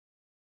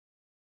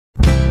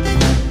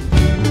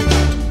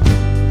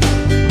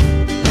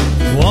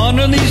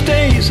One of these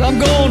days I'm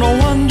gonna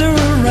wander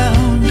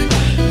around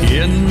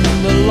in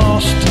the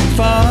lost and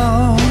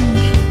found,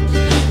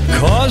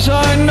 'cause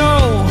I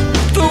know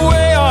the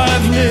way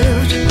I've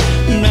lived,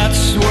 and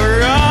that's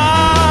where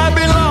I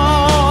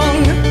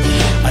belong.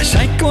 I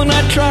sank when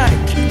I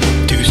tried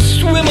to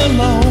swim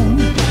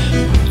alone,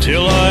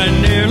 till I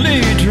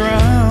nearly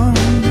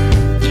drowned.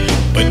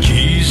 But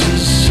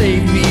Jesus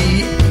saved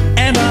me,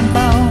 and I'm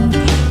bound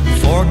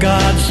for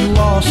God's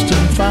lost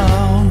and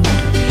found.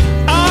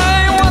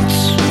 I once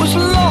was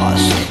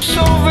lost,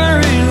 so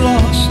very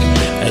lost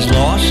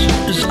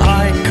as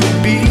I could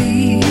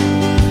be.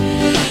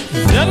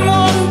 Then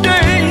one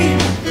day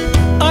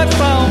I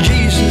found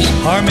Jesus,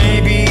 or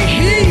maybe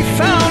He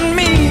found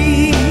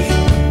me.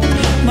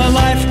 My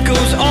life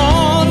goes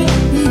on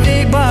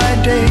day by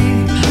day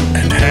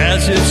and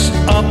has its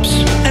ups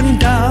and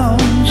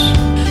downs,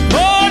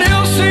 but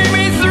He'll see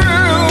me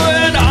through,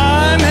 and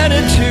I'm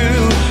headed to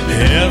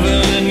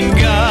heaven and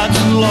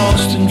God's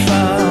lost and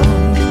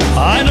found.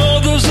 I know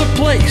there's a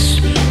place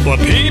for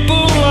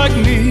people like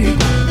me,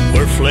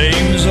 where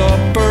flames are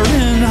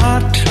burning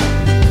hot,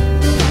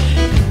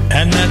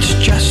 and that's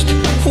just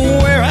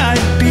where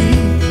I'd be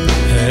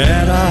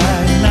had I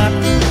not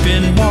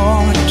been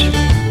bought.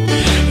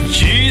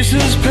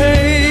 Jesus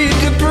paid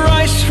the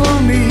price for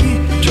me,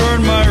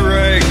 turned my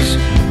rags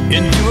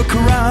into a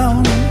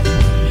crown.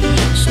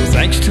 So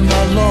thanks to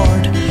my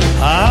Lord,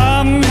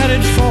 I'm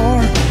headed for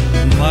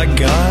my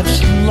God's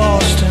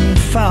lost and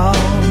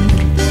found.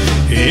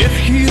 If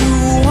you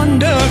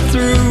wander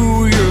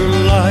through your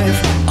life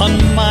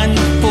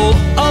unmindful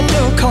of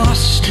the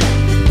cost,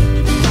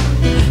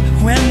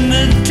 when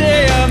the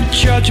day of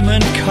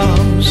judgment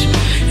comes,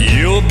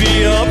 you'll be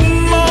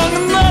among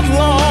the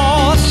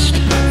lost.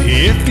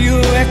 If you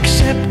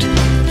accept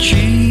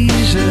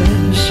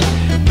Jesus,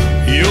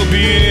 you'll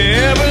be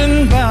heaven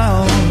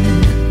bound,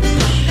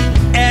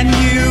 and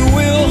you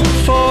will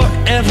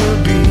forever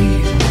be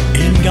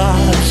in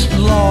God's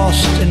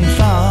lost and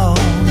found.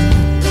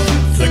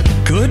 The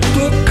good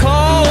book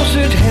calls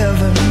it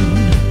heaven,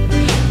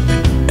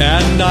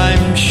 and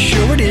I'm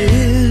sure it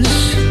is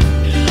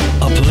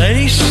a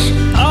place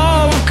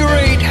of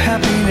great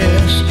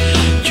happiness,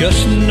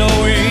 just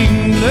knowing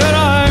that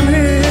I'm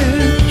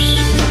His.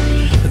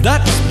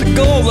 That's the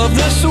goal of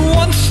this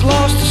once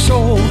lost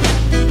soul,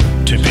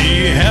 to be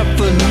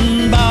heaven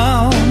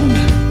bound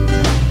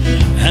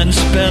and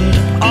spend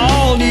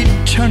all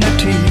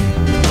eternity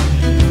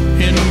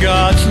in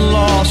God's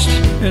lost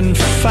and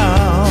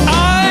found.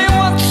 I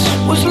once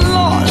was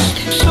lost,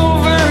 so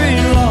very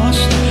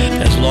lost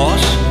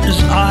as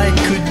I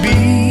could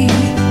be.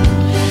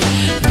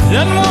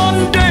 Then one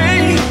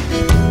day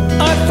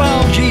I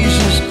found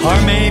Jesus, or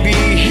maybe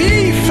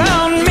He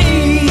found me.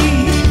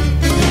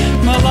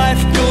 My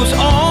life goes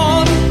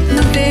on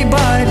day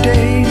by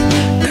day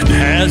and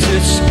has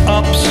its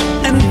ups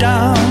and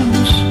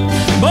downs,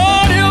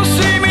 but He'll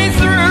see me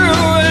through,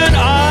 and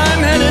I'm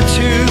headed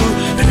to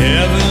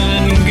heaven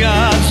and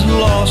God's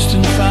lost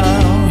and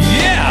found.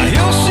 Yeah,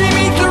 He'll see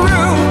me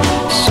through,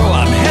 so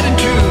I'm headed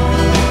to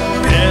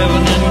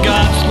heaven and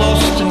God's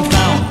lost and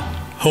found.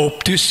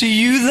 Hope to see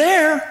you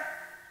there.